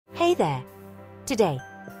Hey there! Today,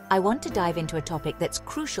 I want to dive into a topic that's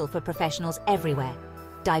crucial for professionals everywhere: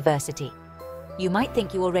 diversity. You might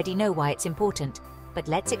think you already know why it's important, but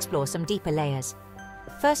let's explore some deeper layers.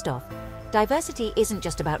 First off, diversity isn't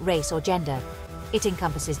just about race or gender. It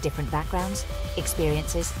encompasses different backgrounds,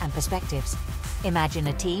 experiences, and perspectives. Imagine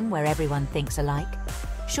a team where everyone thinks alike.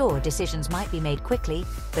 Sure, decisions might be made quickly,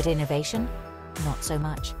 but innovation? Not so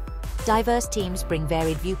much. Diverse teams bring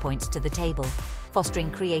varied viewpoints to the table,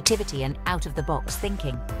 fostering creativity and out-of-the-box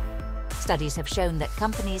thinking. Studies have shown that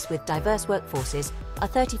companies with diverse workforces are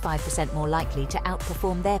 35% more likely to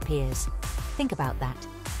outperform their peers. Think about that.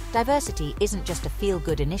 Diversity isn't just a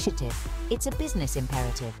feel-good initiative, it's a business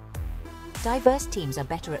imperative. Diverse teams are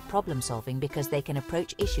better at problem-solving because they can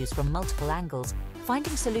approach issues from multiple angles,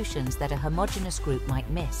 finding solutions that a homogeneous group might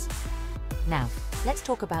miss. Now, let's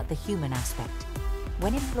talk about the human aspect.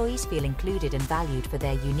 When employees feel included and valued for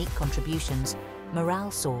their unique contributions,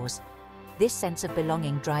 morale soars. This sense of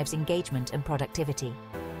belonging drives engagement and productivity.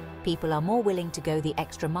 People are more willing to go the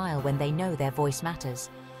extra mile when they know their voice matters.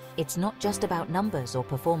 It's not just about numbers or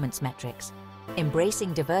performance metrics.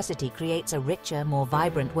 Embracing diversity creates a richer, more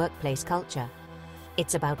vibrant workplace culture.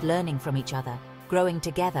 It's about learning from each other, growing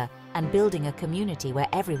together, and building a community where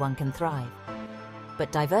everyone can thrive.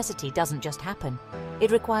 But diversity doesn't just happen.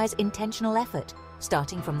 It requires intentional effort,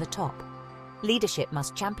 starting from the top. Leadership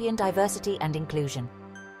must champion diversity and inclusion,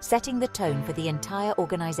 setting the tone for the entire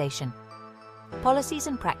organization. Policies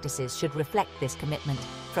and practices should reflect this commitment,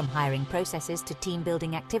 from hiring processes to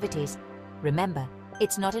team-building activities. Remember,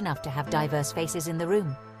 it's not enough to have diverse faces in the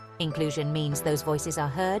room. Inclusion means those voices are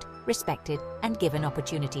heard, respected, and given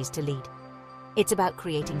opportunities to lead. It's about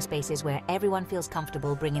creating spaces where everyone feels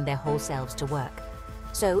comfortable bringing their whole selves to work.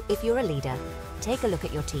 So, if you're a leader, take a look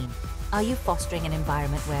at your team. Are you fostering an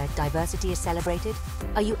environment where diversity is celebrated?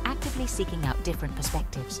 Are you actively seeking out different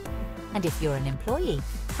perspectives? And if you're an employee,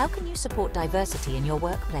 how can you support diversity in your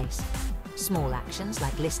workplace? Small actions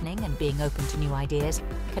like listening and being open to new ideas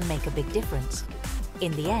can make a big difference.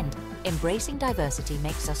 In the end, embracing diversity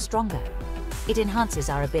makes us stronger. It enhances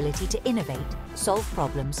our ability to innovate, solve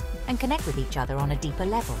problems, and connect with each other on a deeper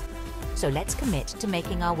level. So let's commit to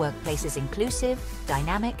making our workplaces inclusive,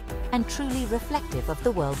 dynamic, and truly reflective of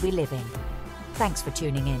the world we live in. Thanks for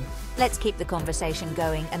tuning in. Let's keep the conversation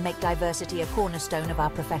going and make diversity a cornerstone of our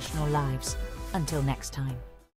professional lives. Until next time.